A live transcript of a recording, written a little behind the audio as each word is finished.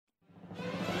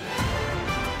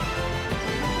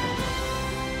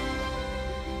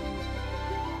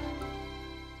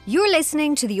You're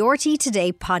listening to the RTÉ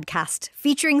Today podcast,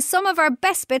 featuring some of our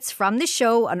best bits from the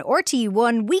show on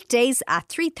RTÉ1 weekdays at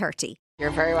 3:30. You're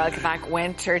very welcome back.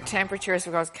 Winter temperatures,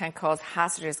 of course, can cause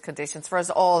hazardous conditions for us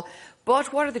all.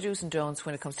 But what are the do's and don'ts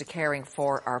when it comes to caring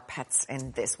for our pets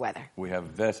in this weather? We have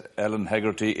vet Ellen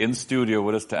Hegarty in studio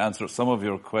with us to answer some of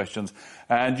your questions.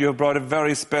 And you have brought a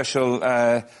very special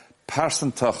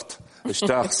Persentocht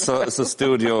sa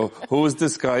studio. Who is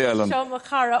this guy, Ellen? Sean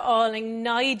McCara Alling,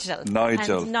 Nigel.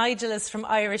 Nigel. And Nigel is from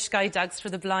Irish Guide Dogs for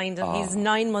the Blind, and he's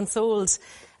 9 months old.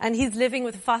 And he's living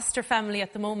with a foster family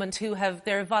at the moment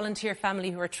they're a volunteer family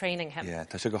who are training him. Yeah,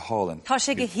 tá sé go hálan. Tá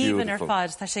sé go híomhann ar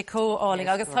fad, tá sé có Alling,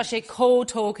 agus tá sé có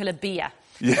tócail a bia.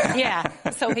 Yeah.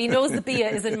 So he knows the bia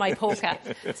is in my poka.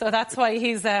 So that's why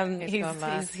he's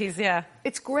yeah.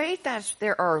 It's great that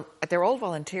they're all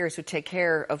volunteers who take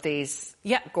care of these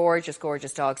gorgeous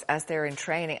dogs as they're in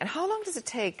training. And how long does it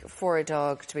take for a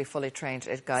dog to be fully trained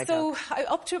at guide dog? So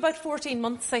up to about 14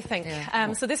 months, I think.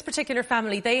 So this particular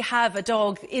family, they have a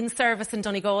dog in service in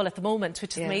Donegal at the moment,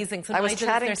 which is amazing. So I was Nigel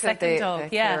chatting is their to second the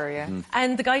dog. carer,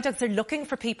 And the guide dogs are looking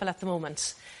for people at the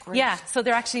moment. Great. Yeah, so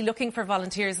they're actually looking for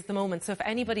volunteers at the moment. So if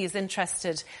anybody is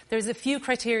interested, there's a few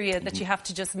criteria that you have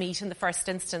to just meet in the first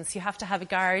instance. You have to have a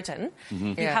garden.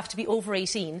 You have to be over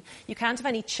 18. You can't have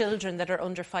any children that are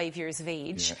under 5 years of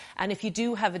age. And if you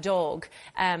do have a dog,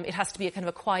 it has to be a kind of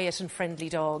a quiet and friendly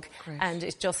dog. Great. And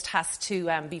it just has to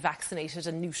be vaccinated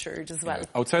and neutered as well.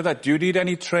 Outside that, do you need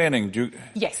any training?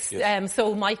 Yes.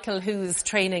 So Michael, who's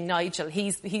training Nigel,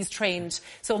 he's trained.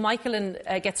 So Michael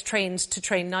gets trained to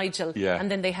train Nigel. And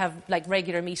then they have like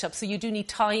regular meetups. So you do need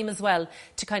time as well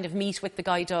to kind of meet with the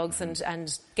guide dogs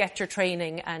and get your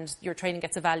training, and your training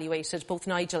gets evaluated. Both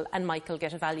Nigel and Michael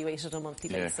get evaluated on a monthly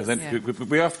basis.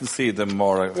 We often see them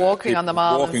more walking on the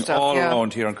mall, walking all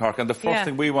around here in Cork. And the first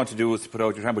thing we want to do is to put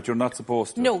out your hand, but you're not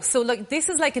supposed to. No, so this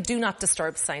is like a do not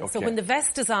disturb sign. Okay. So when the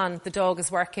vest is on, the dog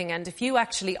is working, and if you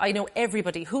actually, I know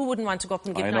everybody who wouldn't want to go up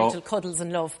and give Nigel cuddles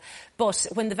and love, but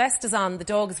when the vest is on, the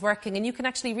dog is working, and you can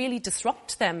actually really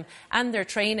disrupt them and their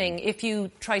training if you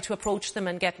try to approach them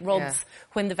and get rubs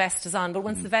when the vest is on. But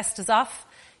once the vest is off,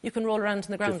 you can roll around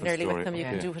in the ground nearly with them. You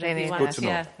can do whatever you want.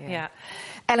 Yeah.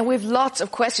 Ellen, we've lots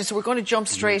of questions, so we're going to jump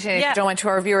straight in, if you don't mind, to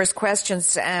our viewers'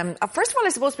 questions. First of all, I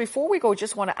suppose, before we go,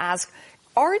 just want to ask,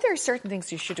 are there certain things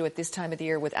you should do at this time of the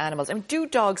year with animals? I mean, do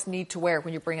dogs need to wear,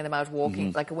 when you're bringing them out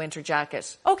walking, like a winter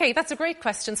jacket? Okay, that's a great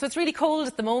question. So it's really cold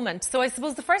at the moment. So I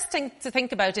suppose the first thing to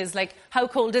think about is, like, how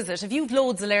cold is it? If you've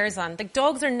loads of layers on, like,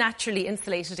 dogs are naturally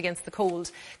insulated against the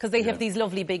cold because they have these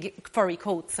lovely big furry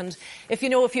coats. And if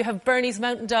you have Bernese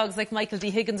Mountain Dogs like Michael D.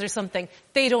 Higgins or something,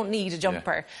 they don't need a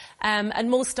jumper. And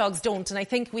most dogs don't. And I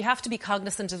think we have to be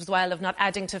cognizant as well of not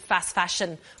adding to fast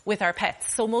fashion with our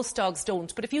pets. So most dogs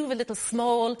don't. But if you have a little small,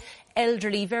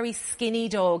 elderly, very skinny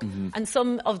dog, and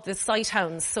some of the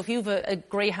sighthounds, so if you have a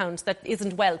greyhound that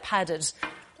isn't well padded,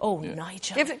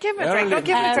 Nigel. Give him a drink. No,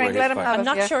 give him a drink. Let him have it. I'm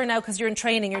not sure now because you're in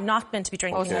training. You're not meant to be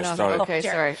drinking. Sorry. Okay,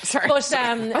 sorry. But,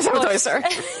 I'm sorry.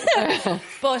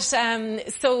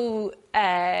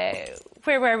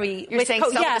 where were we? You're saying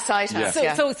some of the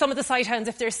sighthounds. So some of the sighthounds,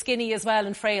 if they're skinny as well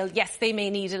and frail, yes, they may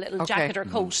need a little jacket or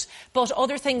coat. But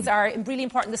other things are really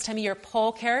important this time of year,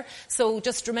 paw care. So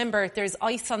just remember, there's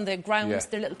ice on the ground.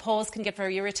 Their little paws can get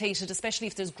very irritated, especially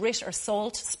if there's grit or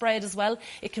salt spread as well.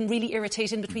 It can really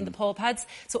irritate in between the paw pads.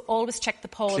 So always check the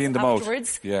paws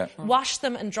afterwards. Wash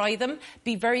them and dry them.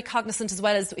 Be very cognizant as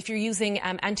well as if you're using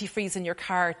antifreeze in your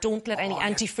car, don't let any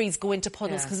antifreeze go into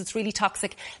puddles because it's really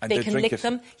toxic. And they can lick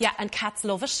them. Yeah, and cats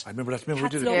love it. I remember that.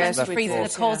 Cats love antifreeze.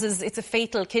 It causes, it's a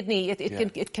fatal kidney.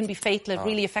 It can be fatal. It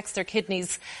really affects their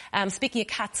kidneys. Speaking of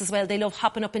cats as well, they love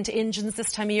hopping up into engines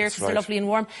this time of year because they're lovely and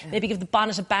warm. Maybe give the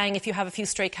bonnet a bang if you have a few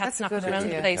stray cats knocking around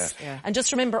the place. And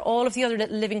just remember, all of the other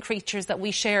little living creatures that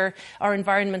we share our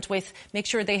environment with, make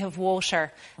sure they have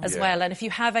water as well. And if you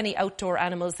have any outdoor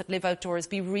animals that live outdoors,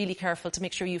 be really careful to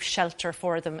make sure you have shelter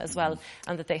for them as well,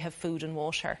 and that they have food and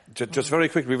water. Just very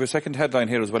quickly, we have a second headline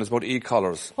here as well. It's about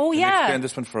e-collars. Oh, Can you explain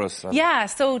this one for us? Yeah,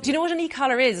 so do you know what an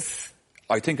e-collar is?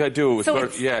 I think I do. So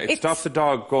it stops the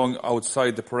dog going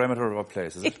outside the perimeter of a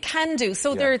place, is it? It can do.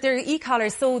 So they're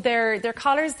e-collars. So they're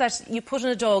collars that you put on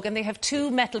a dog, and they have two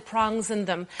metal prongs in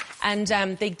them, and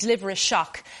they deliver a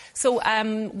shock. So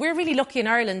we're really lucky in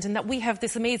Ireland in that we have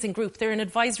this amazing group. They're an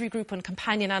advisory group on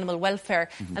companion animal welfare,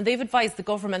 and they've advised the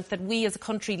government that we as a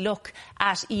country look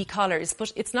at e-collars.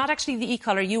 But it's not actually the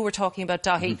e-collar you were talking about,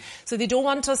 Dahi. So they don't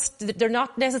want us, they're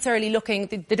not necessarily looking,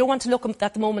 they don't want to look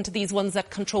at the moment at these ones that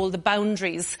control the boundaries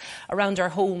boundaries around our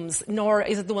homes, nor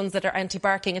is it the ones that are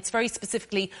anti-barking. It's very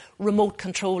specifically remote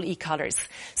control e-collars.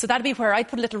 So that'd be where I'd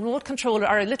put a little remote control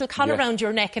or a little collar around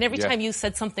your neck, and every time you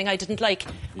said something I didn't like,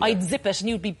 I'd zip it and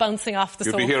you'd be bouncing off the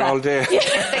sofa. You'd be here all day.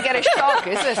 They get a shock,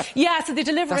 is it? Yeah, so they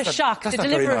deliver a shock. That's they not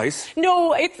deliver, very nice.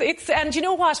 No, it's and you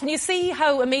know what? When you see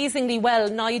how amazingly well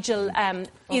Nigel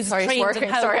is trained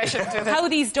and how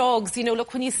these dogs, you know,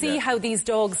 look, when you see how these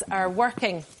dogs are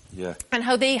working. Yeah. And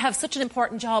how they have such an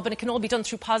important job, and it can all be done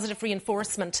through positive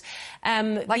reinforcement.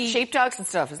 Like sheepdogs and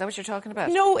stuff, is that what you're talking about?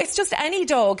 No, it's just any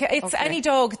dog. It's any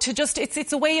dog to just,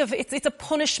 it's a way of, it's a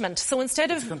punishment. So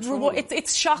instead of,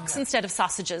 it's shocks instead of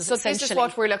sausages, so essentially. This is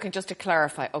what we're looking just to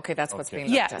clarify. Okay, that's what's being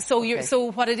looked at.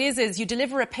 So what it is you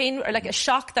deliver a pain, or like a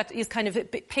shock that is kind of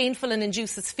painful and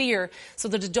induces fear, so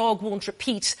that a dog won't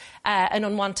repeat an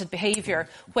unwanted behaviour.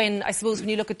 When, I suppose, when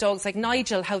you look at dogs like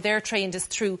Nigel, how they're trained is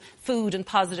through food and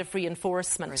positive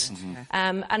reinforcement.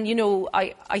 And, you know,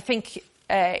 I think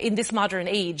in this modern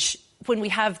age, when we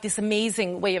have this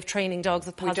amazing way of training dogs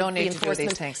with positive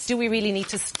reinforcement, do we really need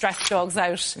to stress dogs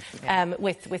out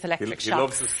with electric shocks? He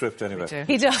loves the script anyway.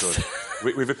 He does.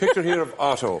 We have a picture here of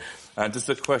Otto. And this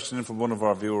is a question from one of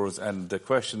our viewers, and the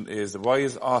question is, why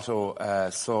is Otto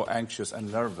so anxious and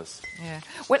nervous? Yeah.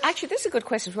 Well, actually, this is a good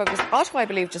question, because Otto, I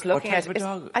believe, just looking at it,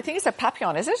 I think it's a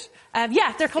papillon, is it?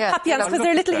 Yeah, they're called papillons because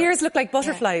their little ears look like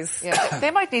butterflies. Yeah.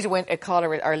 They might need a collar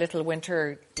or a little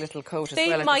winter coat as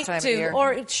well. They might do,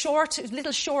 or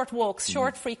little short walks,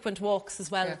 short frequent walks as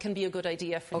well can be a good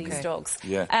idea for these dogs.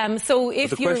 Yeah. So if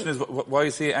the question is, why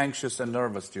is he anxious and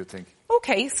nervous, do you think?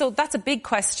 Okay, so that's a big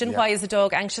question. Why is a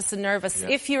dog anxious and nervous?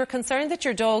 If you're concerned that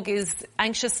your dog is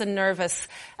anxious and nervous,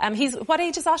 what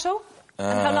age is Otto?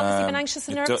 And how long has he been anxious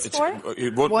and nervous for?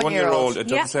 1 year old. It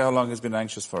doesn't say how long he's been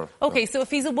anxious for. Okay, so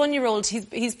if he's a 1 year old,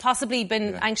 he's possibly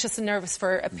been anxious and nervous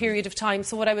for a period of time.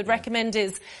 So what I would recommend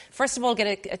is, first of all,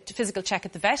 get a physical check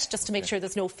at the vet, just to make sure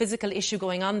there's no physical issue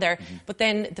going on there. But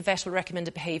then the vet will recommend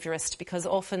a behaviourist, because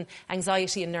often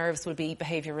anxiety and nerves will be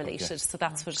behaviour related. So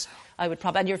that's what I would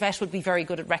probably... And your vet would be very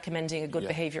good at recommending a good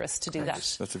behaviourist to do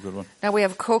that. That's a good one. Now we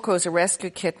have Coco's a rescue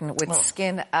kitten with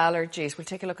skin allergies. We'll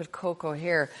take a look at Coco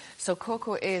here. So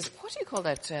Coco is, what do you call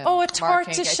that? A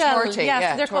tortoiseshell.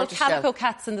 Yes, they're called calico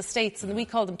cats in the States, and we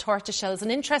call them tortoiseshells.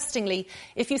 And interestingly,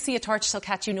 if you see a tortoiseshell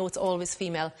cat, you know it's always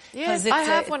female. Yes, I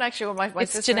have one actually. My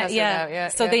sister has now.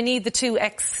 So they need the two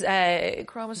X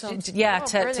chromosomes.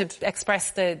 To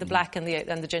express the black and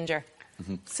the ginger.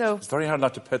 So it's very hard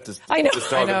not to pet this dog.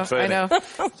 I know.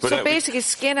 So basically,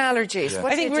 skin allergies.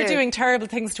 I think we're doing terrible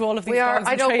things to all of these dogs.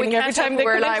 I know. We can't tell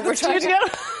we're live. We're trying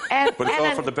to. But it's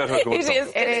all for the better good.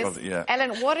 It is. Yeah.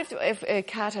 Ellen, what if a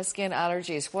cat has skin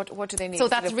allergies? What do they need? So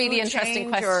that's a really interesting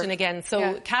question again.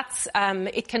 So cats,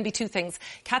 it can be two things.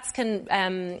 Cats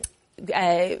can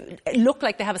look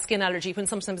like they have a skin allergy when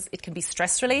sometimes it can be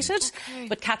stress related,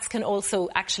 but cats can also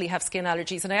actually have skin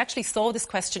allergies. And I actually saw this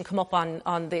question come up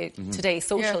on the Today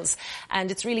socials,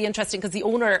 and it's really interesting because the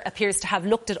owner appears to have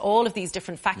looked at all of these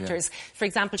different factors. For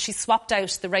example, she swapped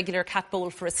out the regular cat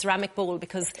bowl for a ceramic bowl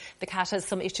because the cat has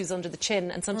some issues under the chin,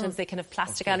 and sometimes they can have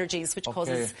plastic allergies, which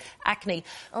causes acne.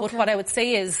 But what I would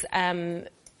say is, and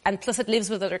plus it lives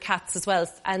with other cats as well,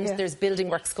 and there's building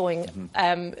works going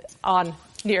on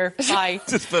nearby.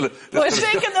 We're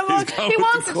shaking the mug. He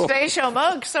wants a Today Show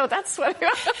mug, so that's what he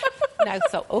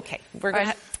wants.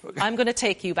 I'm going to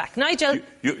take you back. Nigel.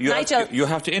 You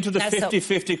have to enter the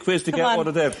 50-50 quiz to get one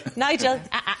of them. Nigel.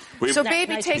 So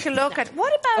maybe take a look at,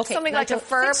 what about something Nigel, like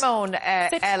a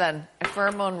pheromone, Ellen? A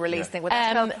pheromone release thing? Would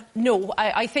that help? No,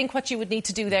 I think what you would need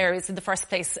to do there is, in the first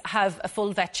place, have a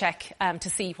full vet check to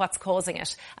see what's causing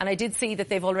it. And I did see that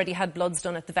they've already had bloods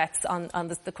done at the vets on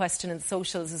the question in the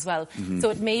socials as well.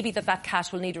 So it may be that cat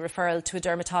will need a referral to a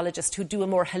dermatologist who do a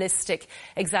more holistic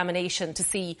examination to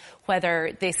see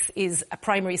whether this is a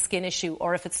primary skin issue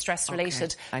or if it's stress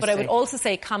related. But I would also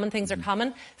say common things are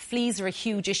common. Fleas are a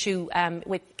huge issue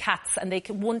with cats, and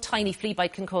one tiny flea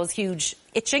bite can cause huge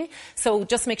itching. So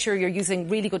just make sure you're using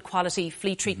really good quality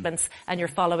flea treatments and you're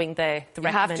following the recommended. You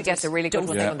have to get the really good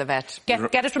one from the vet.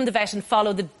 Get it from the vet and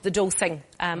follow the dosing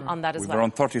on that as well. We're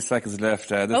on 30 seconds left.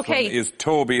 This one is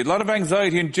Toby. A lot of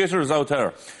anxiety and jitters out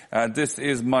there. This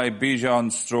is my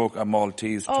Bichon stroke a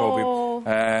Maltese,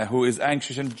 Toby, who is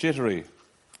anxious and jittery.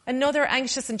 Another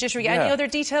anxious and jittery. Any other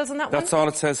details on that one? That's all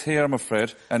it says here, I'm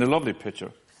afraid. And a lovely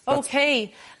picture.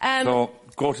 So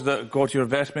go to your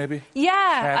vet, maybe?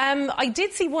 Yeah. I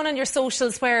did see one on your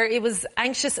socials where it was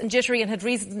anxious and jittery and had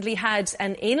recently had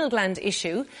an anal gland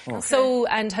issue,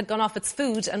 and had gone off its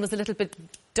food and was a little bit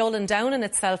dulling down in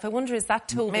itself. I wonder, is that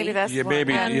Toby? Maybe that's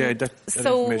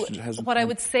so what I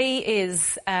would say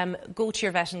is go to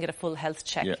your vet and get a full health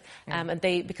check. And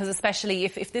because especially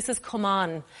if this has come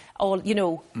on all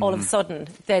of a sudden,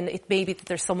 then it may be that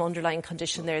there's some underlying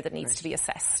condition there that needs to be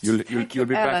assessed. You'll be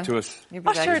back to us.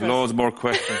 There's loads more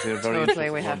questions here. Very totally,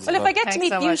 we have. Well, if I get to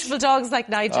meet beautiful dogs like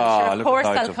Nigel, of course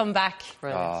I'll come back.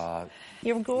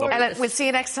 You're gorgeous. Ellen, we'll see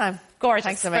you next time. Gorgeous.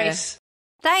 Thanks a minute.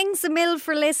 Thanks a mil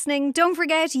for listening. Don't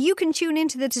forget, you can tune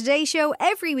into the Today Show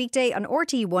every weekday on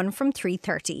RTE1 from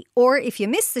 3:30. Or if you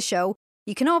miss the show,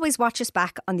 you can always watch us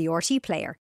back on the RTE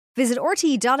Player. Visit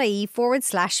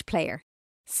rte.ie/player.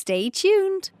 Stay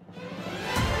tuned.